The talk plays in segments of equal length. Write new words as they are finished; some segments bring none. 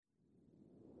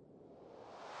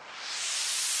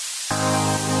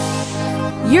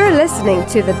You're listening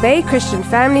to the Bay Christian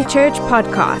Family Church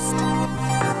podcast.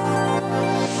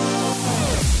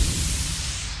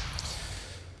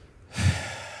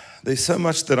 There's so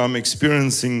much that I'm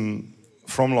experiencing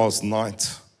from last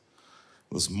night.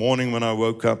 This morning when I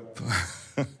woke up,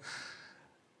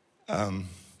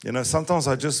 sometimes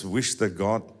I just wish that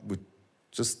God would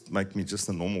just make me just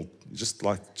a normal,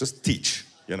 just teach,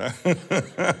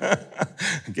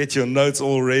 Get your notes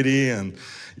all ready and,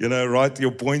 write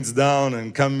your points down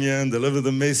and come here and deliver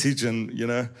the message and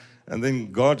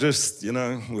then God just,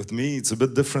 with me, it's a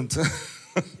bit different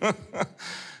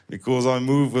because I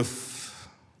move with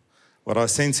what I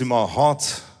sense in my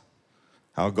heart,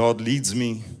 how God leads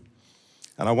me.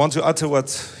 And I want to utter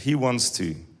what He wants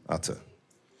to utter.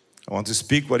 I want to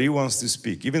speak what He wants to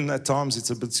speak. Even at times it's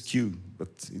a bit skewed,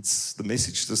 but the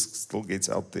message just still gets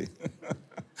out there.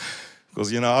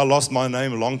 Because, I lost my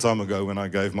name a long time ago when I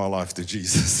gave my life to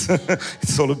Jesus.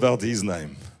 It's all about His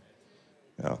name.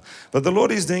 Yeah. But the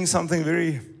Lord is doing something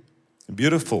very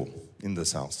beautiful in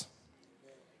this house.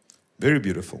 Very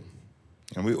beautiful.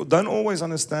 And we don't always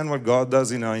understand what God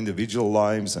does in our individual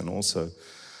lives and also,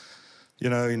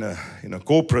 in a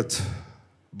corporate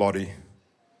body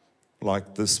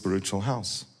like this spiritual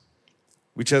house,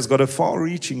 which has got a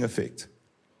far-reaching effect.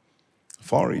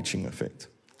 Far-reaching effect.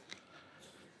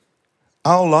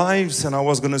 Our lives, and I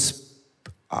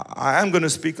am going to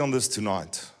speak on this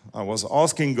tonight. I was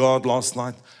asking God last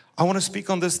night, I want to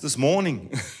speak on this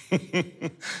morning.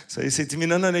 So He said to me,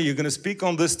 no, you're going to speak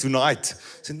on this tonight. I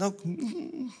said, no,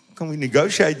 can we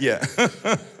negotiate here?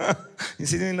 He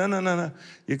said to me, no,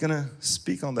 you're going to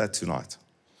speak on that tonight.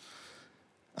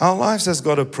 Our lives has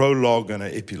got a prologue and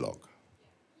an epilogue.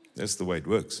 That's the way it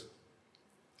works.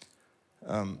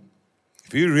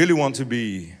 If you really want to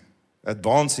be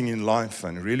advancing in life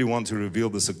and really want to reveal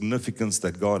the significance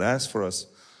that God has for us,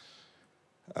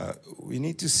 we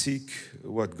need to seek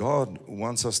what God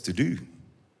wants us to do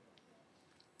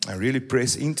and really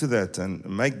press into that and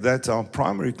make that our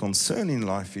primary concern in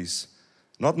life is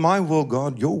not my will,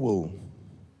 God, your will.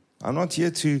 I'm not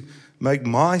here to make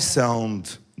my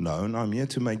sound known. I'm here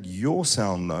to make your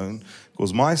sound known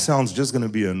because my sound's just going to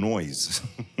be a noise.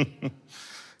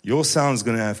 Your sound's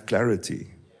going to have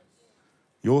clarity.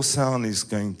 Your sound is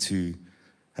going to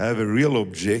have a real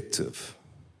objective.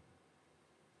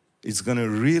 It's going to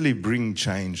really bring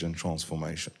change and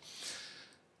transformation.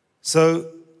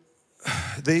 So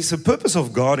there's a purpose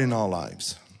of God in our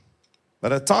lives.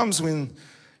 But at times when,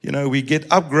 we get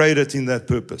upgraded in that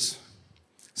purpose.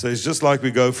 So it's just like we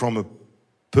go from a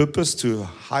purpose to a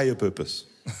higher purpose.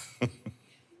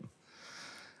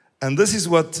 And this is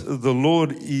what the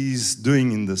Lord is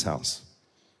doing in this house.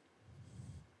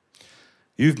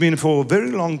 You've been for a very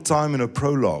long time in a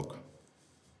prologue.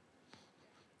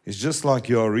 It's just like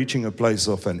you are reaching a place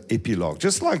of an epilogue.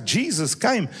 Just like Jesus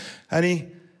came and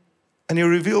he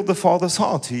revealed the Father's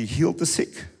heart. He healed the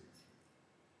sick.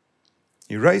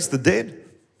 He raised the dead.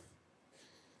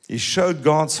 He showed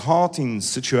God's heart in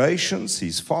situations,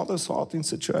 His Father's heart in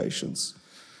situations.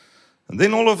 And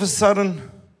then all of a sudden,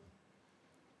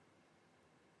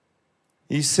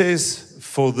 He says,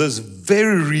 for this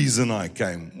very reason I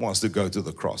came was to go to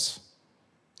the cross.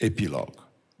 Epilogue.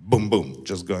 Boom, boom,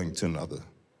 just going to another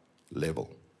level.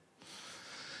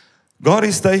 God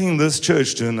is taking this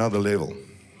church to another level.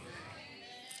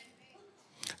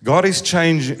 God is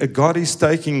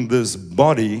taking this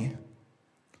body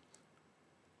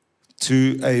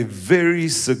to a very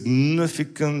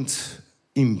significant,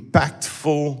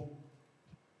 impactful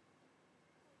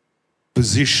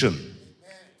position.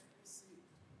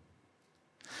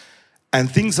 And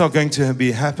things are going to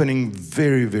be happening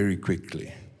very, very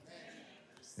quickly.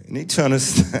 You need to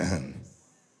understand.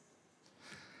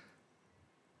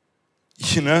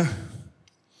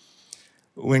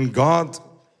 When God,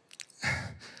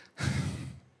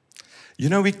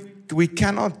 we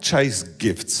cannot chase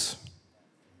gifts.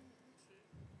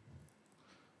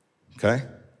 Okay?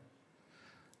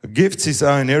 Gifts is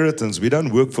our inheritance. We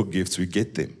don't work for gifts, we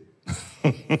get them.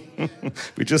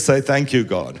 We just say, thank you,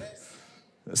 God.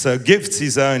 So gifts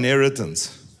is our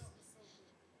inheritance.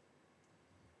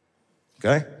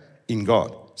 Okay? In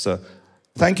God. So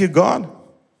thank you, God.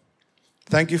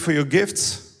 Thank you for your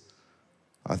gifts.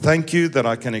 I thank you that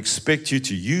I can expect you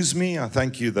to use me. I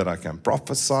thank you that I can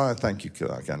prophesy. I thank you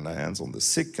that I can lay hands on the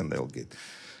sick and they'll get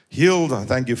healed. I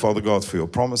thank you, Father God, for your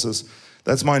promises.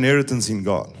 That's my inheritance in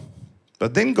God.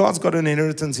 But then God's got an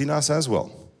inheritance in us as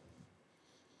well.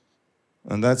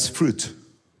 And that's fruit.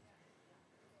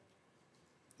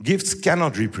 Gifts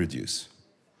cannot reproduce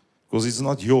because it's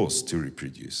not yours to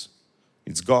reproduce.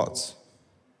 It's God's.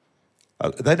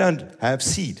 They don't have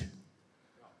seed.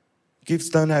 Gifts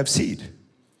don't have seed.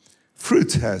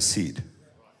 Fruit has seed.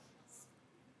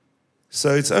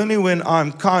 So it's only when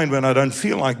I'm kind when I don't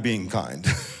feel like being kind.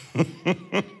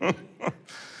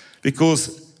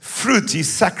 Because fruit is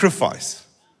sacrifice.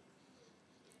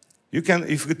 You can,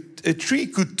 if a tree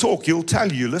could talk, he'll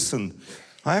tell you, listen,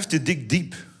 I have to dig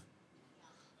deep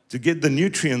to get the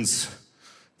nutrients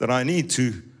that I need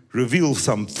to reveal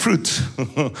some fruit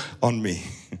on me.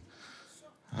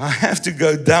 I have to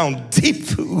go down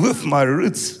deep with my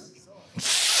roots.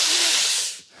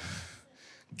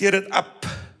 Get it up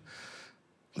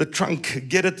the trunk,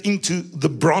 get it into the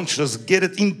branches, get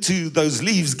it into those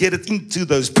leaves, get it into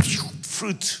those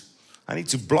fruit. I need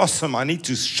to blossom, I need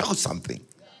to show something.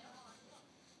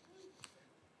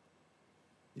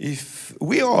 If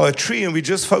we are a tree and we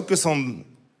just focus on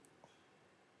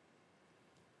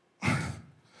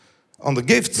the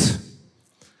gifts,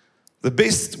 the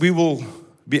best we will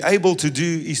be able to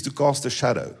do is to cast a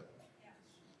shadow.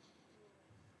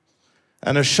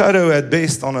 And a shadow at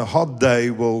best on a hot day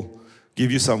will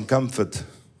give you some comfort.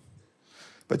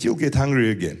 But you'll get hungry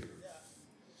again.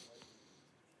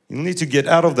 You'll need to get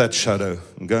out of that shadow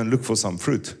and go and look for some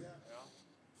fruit.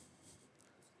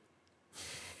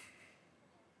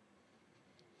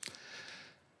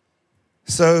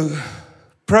 So,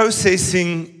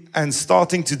 processing and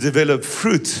starting to develop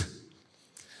fruit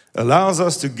allows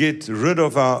us to get rid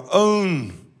of our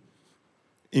own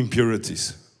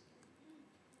impurities.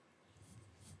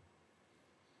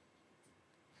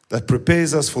 That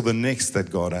prepares us for the next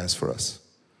that God has for us.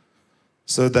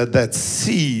 So that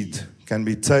seed can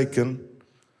be taken.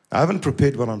 I haven't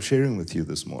prepared what I'm sharing with you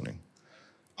this morning.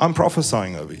 I'm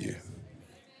prophesying over you.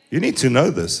 You need to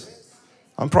know this.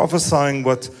 I'm prophesying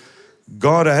what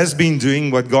God has been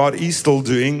doing, what God is still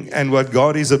doing, and what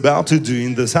God is about to do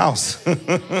in this house.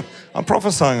 I'm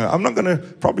prophesying. I'm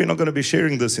probably not going to be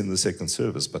sharing this in the second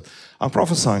service, but I'm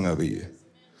prophesying over you.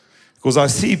 Because I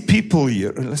see people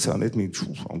here, listen,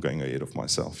 I'm going ahead of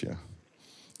myself here.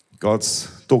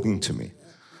 God's talking to me.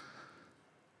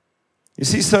 You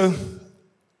see, so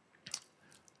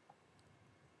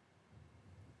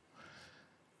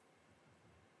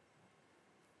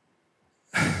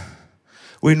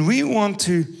when we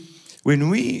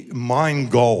mine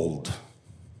gold,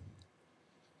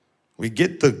 we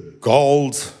get the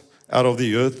gold out of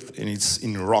the earth and it's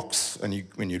in rocks. And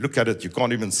when you look at it, you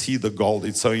can't even see the gold.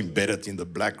 It's so embedded in the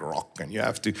black rock. And you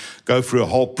have to go through a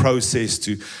whole process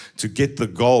to get the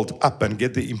gold up and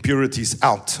get the impurities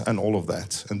out and all of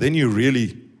that. And then you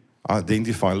really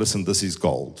identify, listen, this is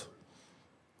gold.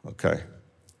 Okay.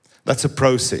 That's a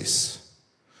process.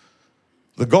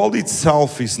 The gold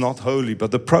itself is not holy,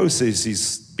 but the process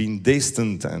is been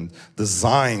destined and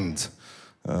designed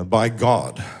by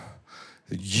God.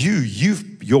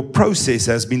 Your process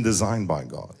has been designed by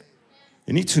God.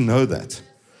 You need to know that.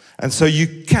 And so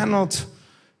you cannot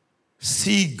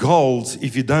see gold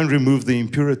if you don't remove the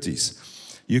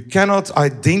impurities. You cannot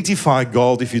identify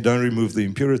gold if you don't remove the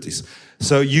impurities.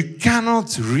 So you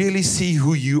cannot really see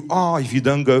who you are if you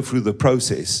don't go through the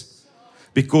process.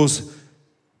 Because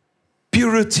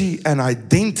purity and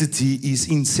identity is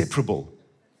inseparable.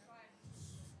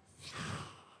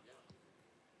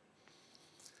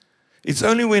 It's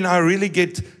only when I really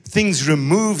get things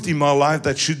removed in my life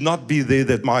that should not be there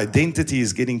that my identity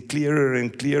is getting clearer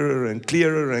and clearer and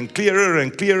clearer and clearer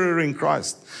and clearer in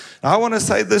Christ. Now, I want to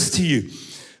say this to you.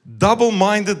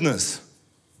 Double-mindedness,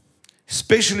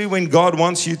 especially when God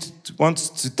wants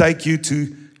to take you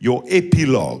to your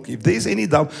epilogue. If there's any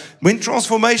doubt, when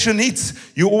transformation hits,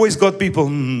 you always got people,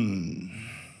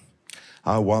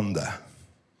 I wonder.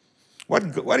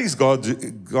 What is God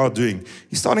doing?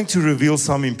 He's starting to reveal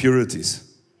some impurities.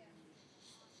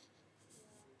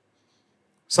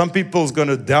 Some people's going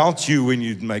to doubt you when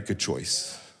you make a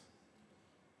choice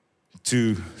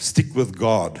to stick with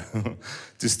God,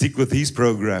 to stick with His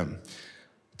program,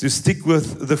 to stick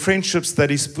with the friendships that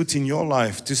He's put in your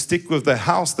life, to stick with the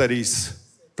house that He's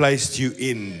placed you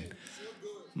in.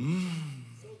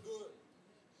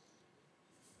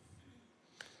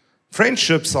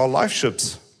 Friendships are life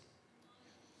ships.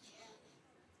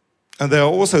 And there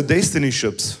are also destiny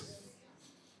ships.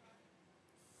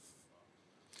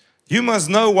 You must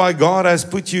know why God has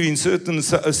put you in certain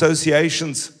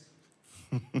associations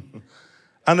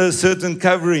under a certain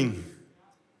covering.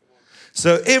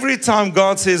 So every time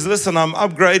God says, listen, I'm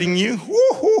upgrading you,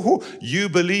 you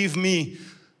believe me,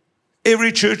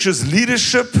 every church's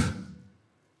leadership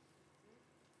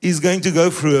is going to go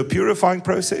through a purifying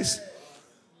process.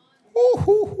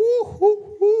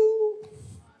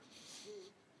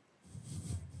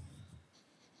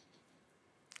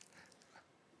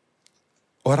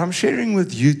 What I'm sharing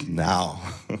with you now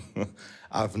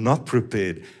I've not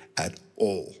prepared at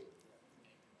all.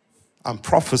 I'm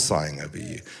prophesying over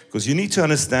you because you need to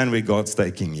understand where God's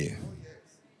taking you.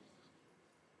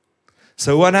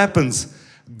 So what happens?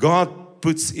 God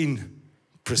puts in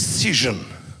precision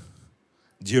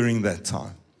during that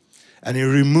time. And He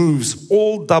removes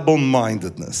all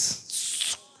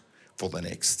double-mindedness for the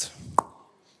next.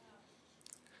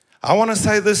 I want to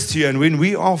say this to you, and when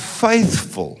we are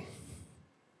faithful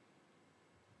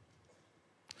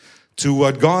to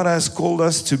what God has called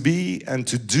us to be and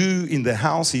to do in the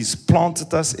house He's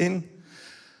planted us in,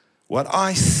 what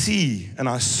I see, and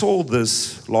I saw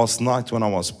this last night when I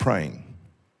was praying,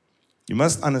 you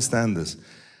must understand this.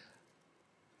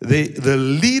 The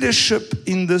leadership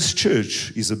in this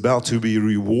church is about to be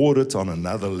rewarded on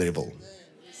another level.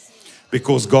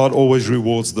 Because God always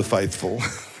rewards the faithful.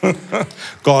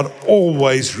 God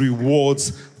always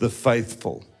rewards the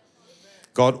faithful.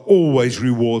 God always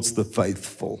rewards the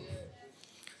faithful.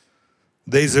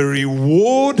 There's a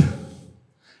reward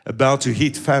about to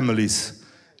hit families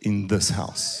in this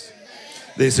house.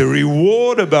 There's a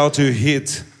reward about to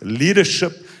hit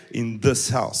leadership in this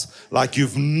house, like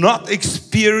you've not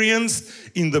experienced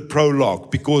in the prologue,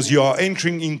 because you are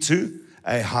entering into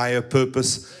a higher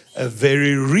purpose, a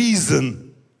very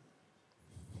reason.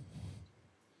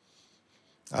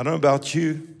 I don't know about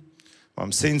you,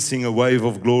 I'm sensing a wave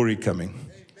of glory coming.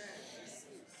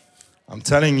 I'm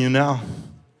telling you now,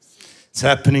 it's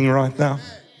happening right now.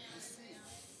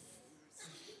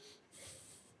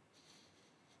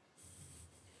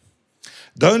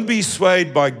 Don't be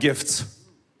swayed by gifts.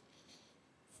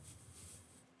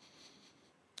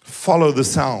 Follow the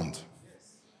sound.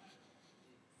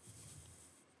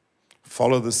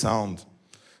 Follow the sound.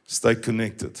 Stay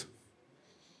connected.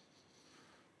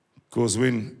 Because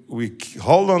when we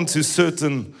hold on to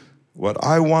certain, what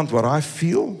I want, what I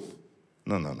feel,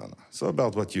 no. It's not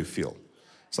about what you feel.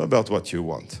 It's not about what you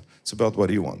want. It's about what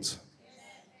He wants.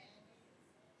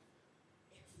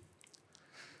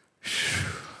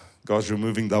 God's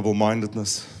removing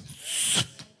double-mindedness.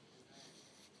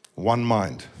 One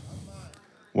mind.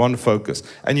 One focus.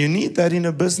 And you need that in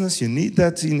a business. You need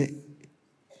that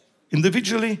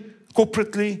individually,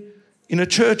 corporately, in a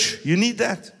church. You need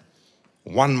that.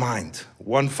 One mind,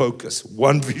 one focus,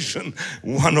 one vision,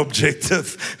 one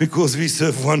objective, because we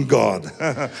serve one God.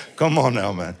 Come on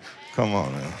now, man. Come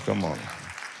on now. Come on.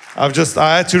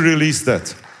 I had to release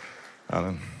that.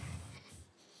 Alan.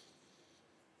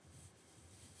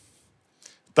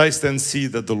 Taste and see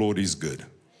that the Lord is good.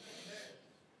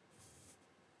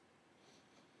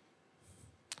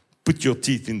 Put your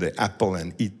teeth in the apple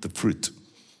and eat the fruit.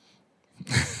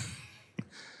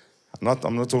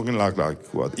 I'm not talking like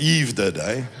what Eve did,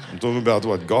 eh? I'm talking about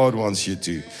what God wants you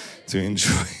to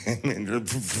enjoy.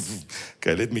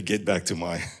 Okay, let me get back to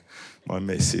my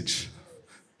message.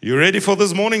 You ready for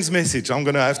this morning's message? I'm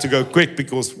going to have to go quick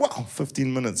because,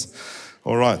 15 minutes.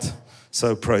 All right.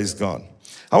 So praise God.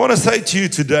 I want to say to you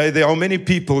today, there are many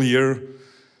people here.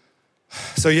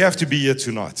 So you have to be here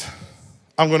tonight.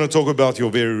 I'm going to talk about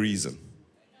your very reason.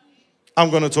 I'm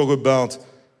going to talk about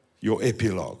your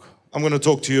epilogue. I'm going to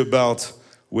talk to you about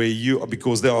where you are,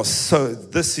 because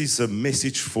this is a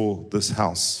message for this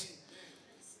house.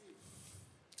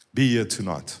 Be here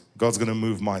tonight. God's going to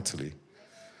move mightily.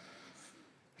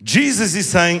 Jesus is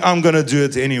saying, I'm going to do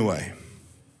it anyway.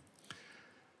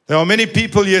 There are many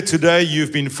people here today,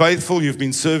 you've been faithful, you've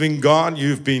been serving God,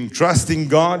 you've been trusting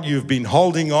God, you've been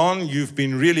holding on, you've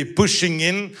been really pushing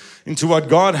into what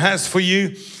God has for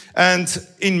you. And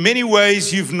in many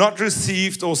ways, you've not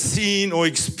received or seen or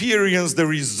experienced the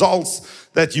results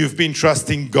that you've been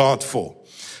trusting God for.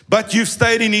 But you've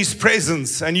stayed in His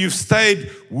presence and you've stayed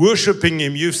worshiping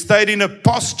Him. You've stayed in a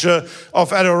posture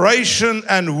of adoration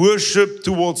and worship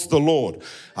towards the Lord.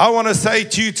 I want to say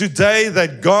to you today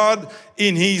that God,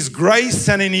 in His grace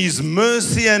and in His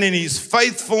mercy and in His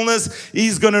faithfulness,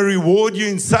 He's going to reward you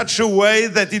in such a way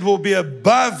that it will be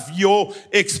above your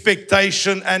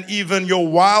expectation and even your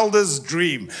wildest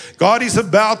dream. God is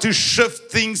about to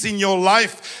shift things in your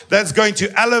life that's going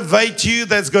to elevate you,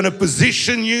 that's going to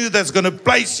position you, that's going to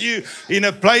place you in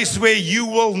a place where you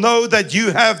will know that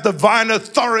you have divine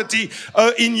authority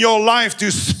in your life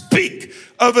to speak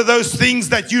over those things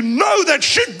that you know that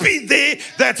should be there,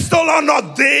 that still are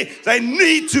not there. They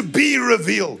need to be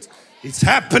revealed. It's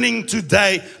happening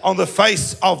today on the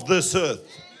face of this earth.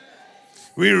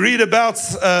 We read about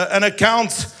an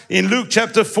account in Luke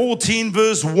chapter 14,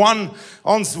 verse 1.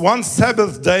 On one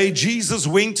Sabbath day, Jesus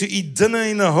went to eat dinner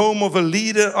in the home of a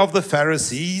leader of the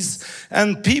Pharisees,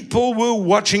 and people were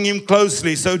watching him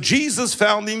closely. So Jesus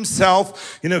found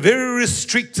himself in a very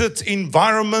restricted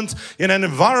environment, in an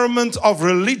environment of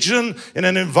religion, in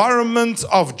an environment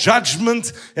of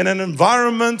judgment, in an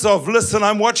environment of, listen,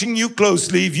 I'm watching you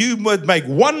closely. If you would make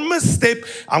one misstep,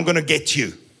 I'm going to get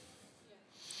you.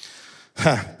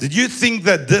 Did you think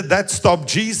that stopped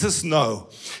Jesus? No.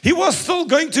 He was still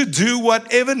going to do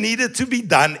whatever needed to be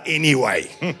done anyway.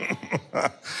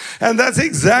 And that's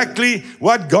exactly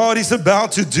what God is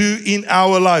about to do in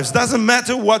our lives. Doesn't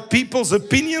matter what people's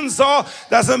opinions are.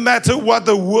 Doesn't matter what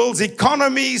the world's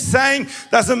economy is saying.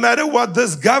 Doesn't matter what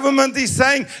this government is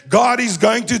saying. God is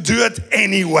going to do it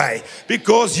anyway.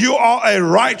 Because you are a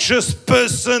righteous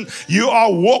person. You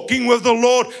are walking with the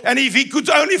Lord. And if he could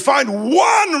only find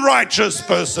one righteous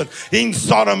person in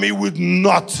Sodom, he would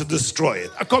not destroy it.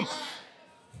 Come.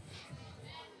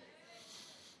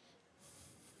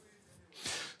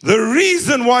 The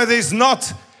reason why there's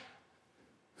not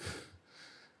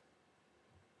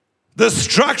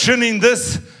destruction in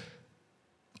this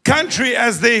country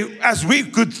as we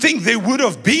could think they would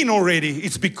have been already,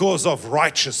 it's because of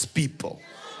righteous people.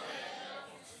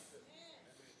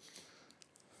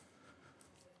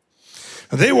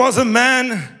 There was a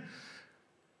man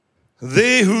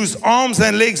there whose arms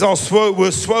and legs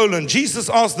were swollen. Jesus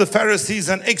asked the Pharisees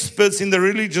and experts in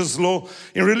religious law,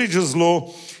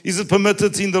 is it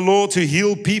permitted in the law to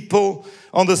heal people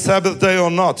on the Sabbath day or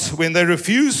not? When they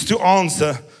refused to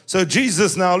answer, so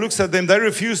Jesus now looks at them, they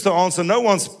refuse to answer, no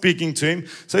one's speaking to him.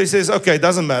 So he says, okay,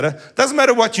 doesn't matter. Doesn't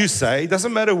matter what you say,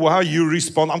 doesn't matter how you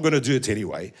respond, I'm going to do it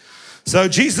anyway. So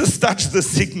Jesus touched the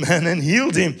sick man and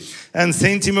healed him and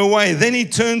sent him away. Then he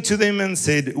turned to them and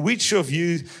said, which of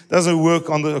you doesn't work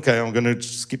on the... Okay, I'm going to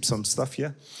skip some stuff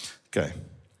here. Okay.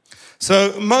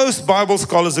 So most Bible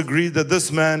scholars agree that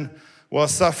this man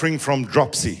was suffering from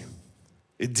dropsy,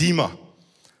 edema.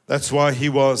 That's why he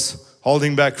was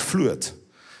holding back fluid.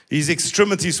 His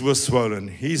extremities were swollen.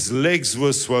 His legs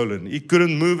were swollen. He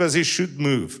couldn't move as he should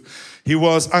move. He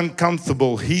was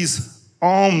uncomfortable. His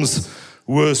arms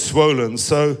were swollen.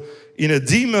 So in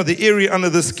edema, the area under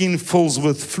the skin fills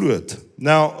with fluid.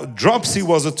 Now, dropsy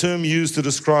was a term used to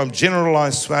describe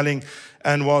generalized swelling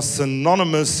and was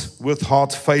synonymous with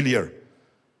heart failure.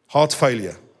 Heart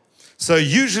failure. So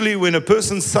usually when a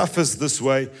person suffers this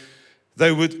way,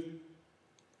 they would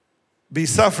be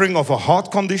suffering of a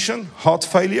heart condition, heart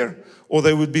failure, or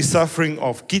they would be suffering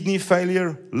of kidney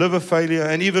failure, liver failure,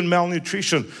 and even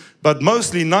malnutrition. But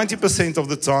mostly 90% of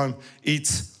the time,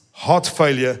 it's heart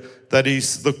failure that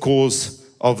is the cause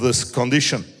of this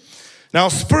condition. Now,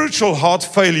 spiritual heart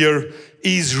failure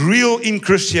is real in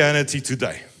Christianity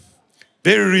today.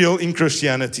 Very real in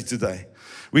Christianity today.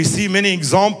 We see many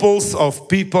examples of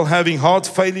people having heart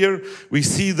failure. We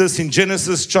see this in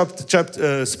Genesis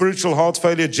chapter spiritual heart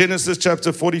failure. Genesis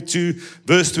chapter 42,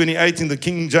 verse 28 in the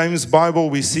King James Bible.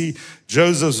 We see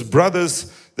Joseph's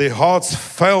brothers. Their hearts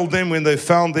failed them when they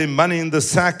found their money in the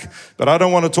sack. But I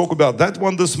don't want to talk about that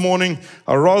one this morning.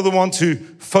 I rather want to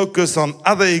focus on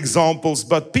other examples.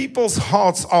 But people's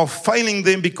hearts are failing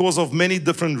them because of many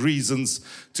different reasons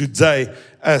today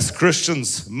as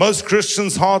Christians. Most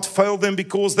Christians' heart fail them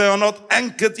because they are not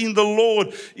anchored in the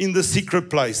Lord in the secret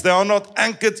place. They are not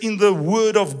anchored in the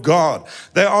Word of God.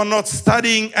 They are not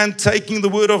studying and taking the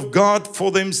Word of God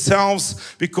for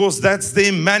themselves because that's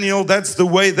their manual. That's the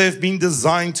way they've been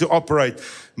designed to operate.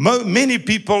 Many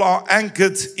people are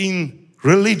anchored in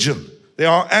religion. They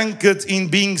are anchored in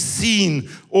being seen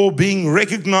or being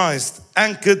recognized,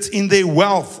 anchored in their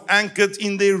wealth, anchored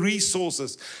in their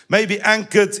resources, maybe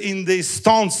anchored in their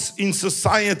stance in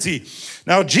society.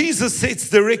 Now, Jesus sets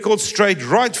the record straight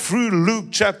right through Luke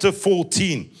chapter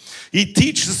 14. He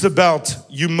teaches about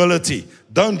humility.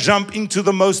 Don't jump into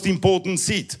the most important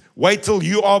seat. Wait till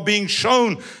you are being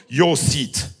shown your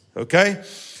seat, okay?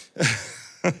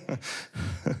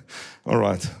 All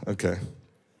right, okay.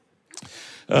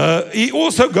 He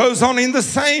also goes on in the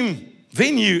same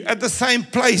venue, at the same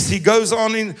place. He goes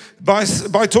on by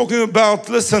talking about,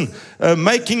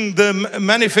 making the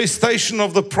manifestation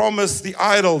of the promise the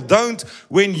idol. Don't,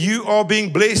 when you are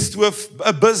being blessed with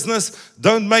a business,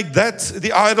 don't make that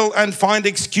the idol and find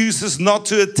excuses not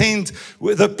to attend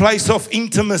with a place of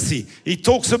intimacy. He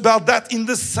talks about that in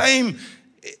the same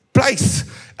place,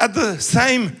 at the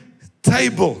same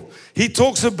table. He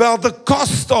talks about the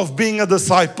cost of being a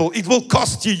disciple. It will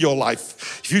cost you your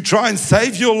life. If you try and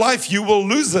save your life, you will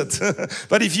lose it.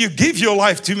 But if you give your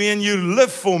life to me and you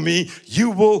live for me, you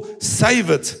will save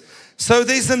it. So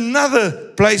there's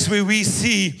another place where we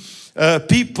see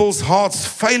people's hearts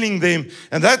failing them.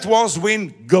 And that was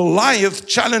when Goliath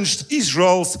challenged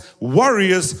Israel's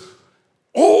warriors.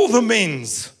 All the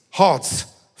men's hearts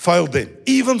failed them.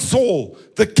 Even Saul,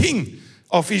 the king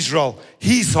of Israel,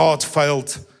 his heart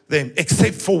failed them,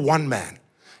 except for one man.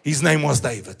 His name was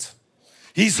David.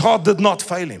 His heart did not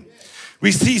fail him.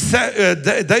 We see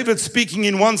David speaking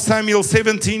in 1 Samuel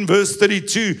 17 verse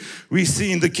 32. We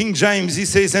see in the King James, he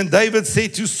says, and David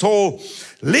said to Saul,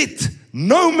 let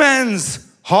no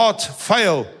man's heart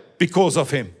fail because of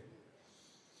him.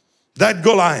 That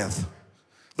Goliath.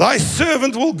 Thy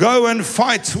servant will go and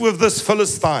fight with this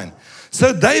Philistine.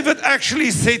 So David actually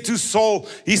said to Saul,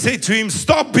 he said to him,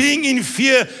 stop being in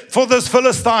fear for this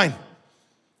Philistine.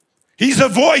 He's a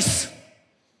voice.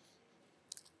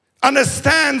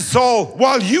 Understand, Saul,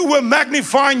 while you were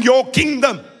magnifying your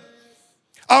kingdom,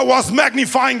 I was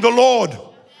magnifying the Lord.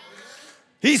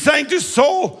 He's saying to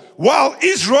Saul, while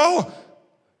Israel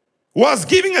was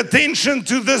giving attention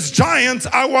to this giant,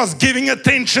 I was giving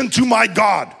attention to my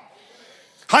God.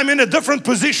 I'm in a different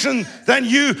position than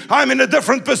you. I'm in a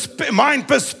different mind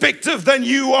perspective than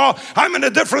you are. I'm in a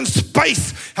different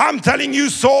space. I'm telling you,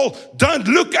 Saul, don't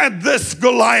look at this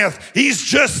Goliath. He's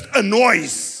just a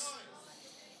noise.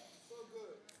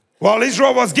 While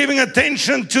Israel was giving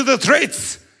attention to the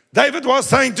threats, David was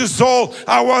saying to Saul,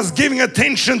 I was giving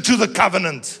attention to the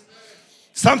covenant.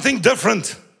 Something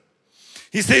different.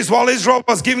 He says, while Israel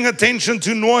was giving attention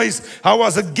to noise, I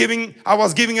was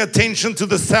giving attention to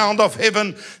the sound of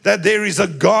heaven, that there is a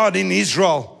God in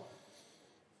Israel.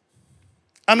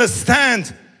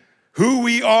 Understand who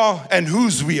we are and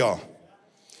whose we are.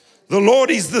 The Lord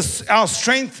is our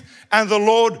strength, and the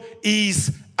Lord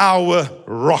is our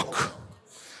rock.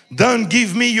 Don't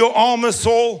give me your armor,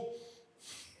 Saul.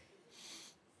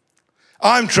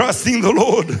 I'm trusting the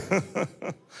Lord.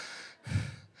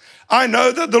 I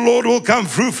know that the Lord will come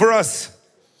through for us.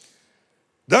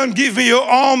 Don't give me your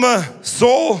armor,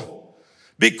 Saul,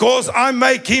 because I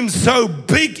make him so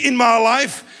big in my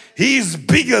life, he's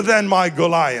bigger than my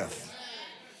Goliath.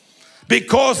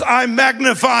 Because I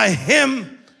magnify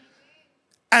him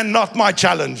and not my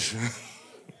challenge.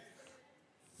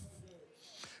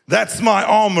 That's my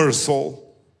armor,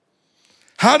 Saul.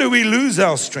 How do we lose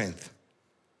our strength?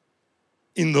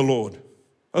 In the Lord.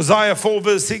 Isaiah 4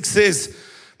 verse 6 says,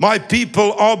 my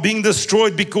people are being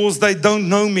destroyed because they don't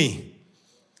know me.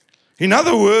 In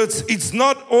other words, it's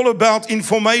not all about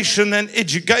information and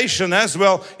education as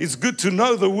well. It's good to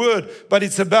know the word, but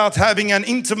it's about having an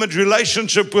intimate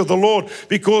relationship with the Lord.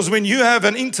 Because when you have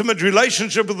an intimate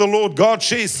relationship with the Lord, God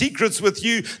shares secrets with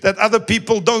you that other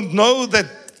people don't know, that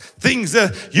things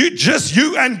that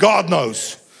you and God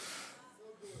knows.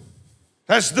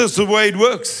 That's just the way it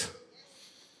works.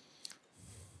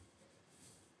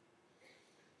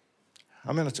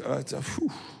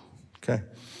 Okay.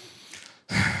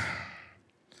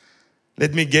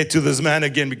 Let me get to this man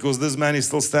again, because this man is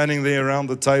still standing there around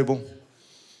the table.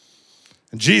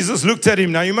 And Jesus looked at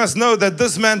him. Now you must know that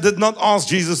this man did not ask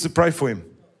Jesus to pray for him.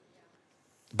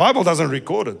 The Bible doesn't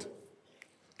record it.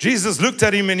 Jesus looked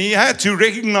at him and he had to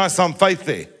recognize some faith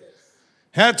there.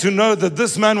 He had to know that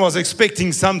this man was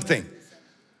expecting something.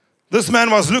 This man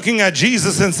was looking at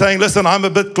Jesus and saying, listen, I'm a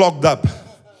bit clogged up.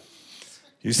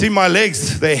 You see my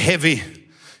legs, they're heavy.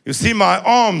 You see my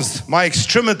arms, my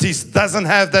extremities doesn't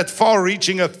have that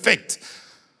far-reaching effect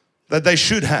that they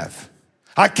should have.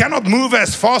 I cannot move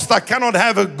as fast. I cannot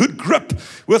have a good grip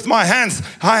with my hands.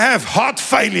 I have heart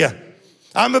failure.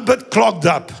 I'm a bit clogged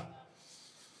up.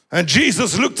 And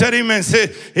Jesus looked at him and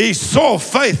said, he saw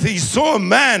faith. He saw a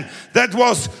man that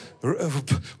was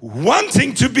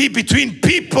wanting to be between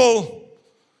people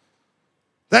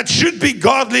that should be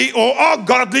godly or are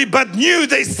godly, but knew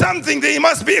there's something, there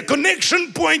must be a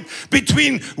connection point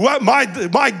between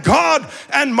my God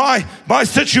and my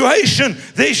situation.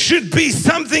 There should be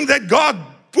something that God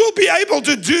will be able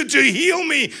to do to heal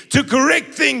me, to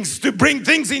correct things, to bring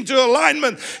things into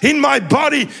alignment in my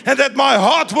body, and that my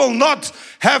heart will not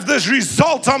have this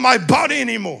result on my body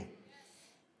anymore.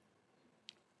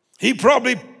 He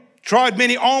probably tried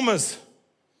many armors.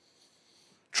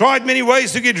 Tried many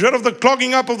ways to get rid of the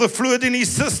clogging up of the fluid in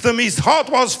his system. His heart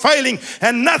was failing,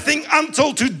 and nothing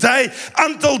until today,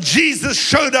 until Jesus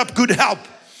showed up, could help.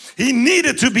 He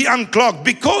needed to be unclogged.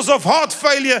 Because of heart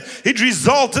failure, it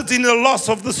resulted in a loss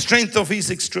of the strength of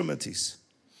his extremities.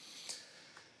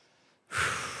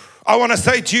 I want to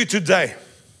say to you today,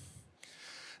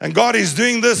 and God is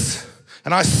doing this,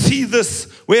 and I see this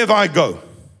wherever I go.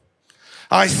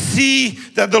 I see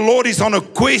that the Lord is on a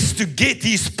quest to get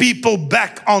his people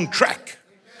back on track.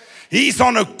 He's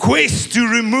on a quest to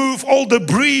remove all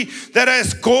debris that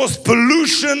has caused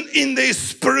pollution in their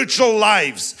spiritual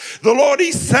lives. The Lord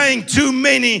is saying to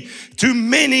many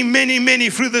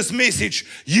through this message,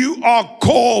 you are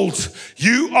called,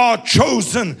 you are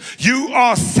chosen, you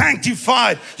are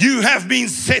sanctified, you have been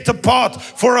set apart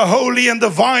for a holy and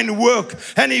divine work.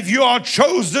 And if you are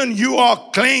chosen, you are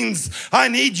cleansed. I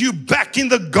need you back in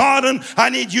the garden.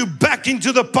 I need you back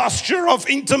into the posture of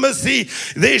intimacy.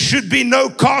 There should be no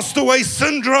castaway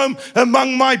syndrome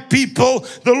among my people.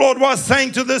 The Lord was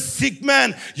saying to the sick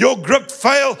man, your grip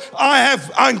failed.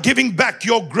 I'm giving back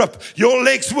your grip. Your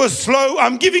legs were slow.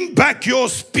 I'm giving back your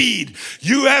speed.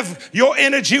 Your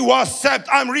energy was sapped.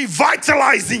 I'm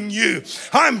revitalizing you.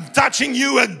 I'm touching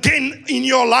you again in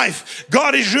your life.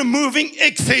 God is removing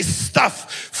excess stuff.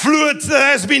 Fluid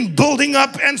that has been building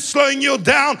up and slowing you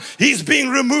down is being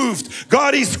removed.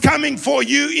 God is coming for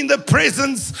you in the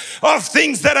presence of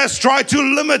things that has tried to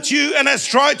limit you and has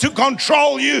tried to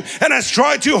control you and has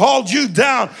tried to hold you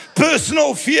down.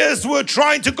 Personal fears were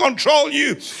trying to control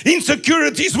you.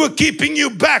 Insecurities were keeping you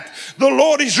back. The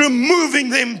Lord is removing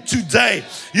them today.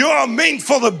 You are meant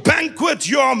for the banquet.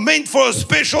 You are meant for a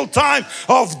special time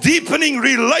of deepening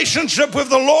relationship with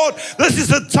the Lord. This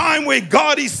is a time where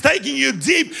God is taking you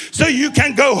deep so you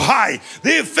can go high.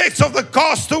 The effects of the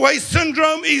castaway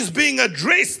syndrome is being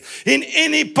addressed in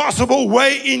any possible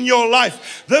way in your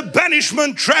life. The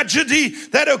banishment tragedy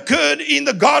that occurred in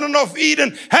the Garden of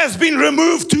Eden has been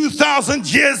removed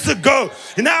 2,000 years ago.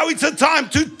 Now it's a time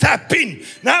to tap in.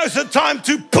 Now it's a time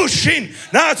to push in.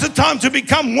 Now it's a time to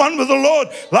become one with the Lord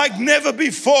like never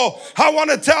before. I want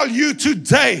to tell you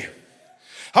today,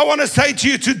 I want to say to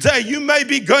you today, you may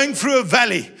be going through a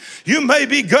valley. You may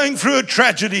be going through a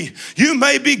tragedy. You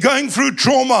may be going through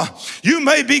trauma. You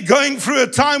may be going through a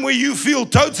time where you feel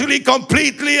totally,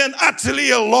 completely, and utterly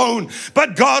alone.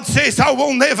 But God says, I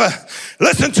will never,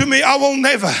 listen to me, I will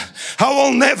never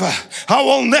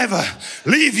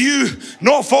leave you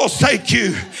nor forsake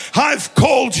you. I've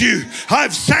called you.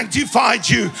 I've sanctified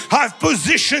you. I've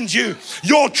positioned you.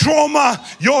 Your trauma,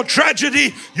 your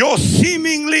tragedy, your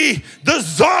seemingly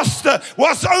disaster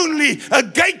was only a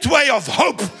gateway of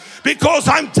hope. Because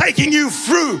I'm taking you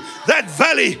through that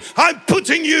valley. I'm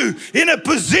putting you in a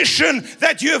position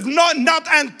that you have not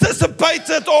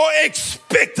anticipated or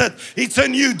expected. It's a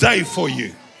new day for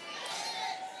you.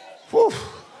 Whew.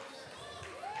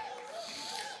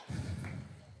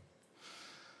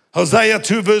 Hosea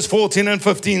 2 verse 14 and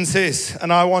 15 says,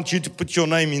 and I want you to put your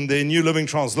name in there, New Living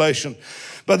Translation.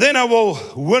 But then I will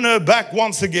win her back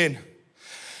once again.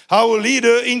 I will lead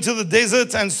her into the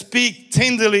desert and speak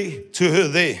tenderly to her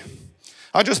there.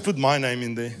 I just put my name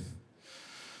in there.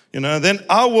 Then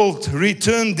I will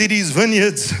return Didier's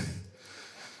vineyards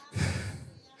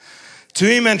to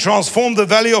him and transform the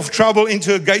valley of trouble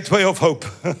into a gateway of hope.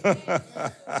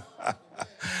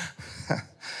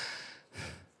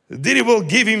 Didier will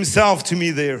give himself to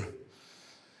me there,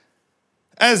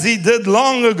 as he did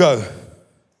long ago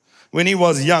when he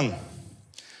was young,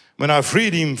 when I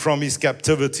freed him from his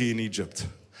captivity in Egypt.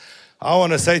 I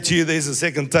want to say to you, there's a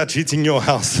second touch hitting your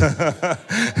house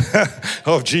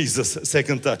of Jesus,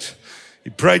 second touch.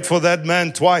 He prayed for that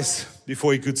man twice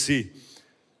before he could see.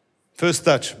 First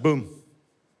touch, boom,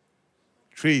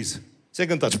 trees.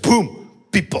 Second touch, boom,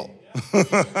 people.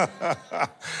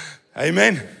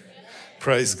 Amen.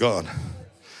 Praise God.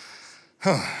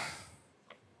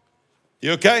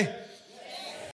 You okay?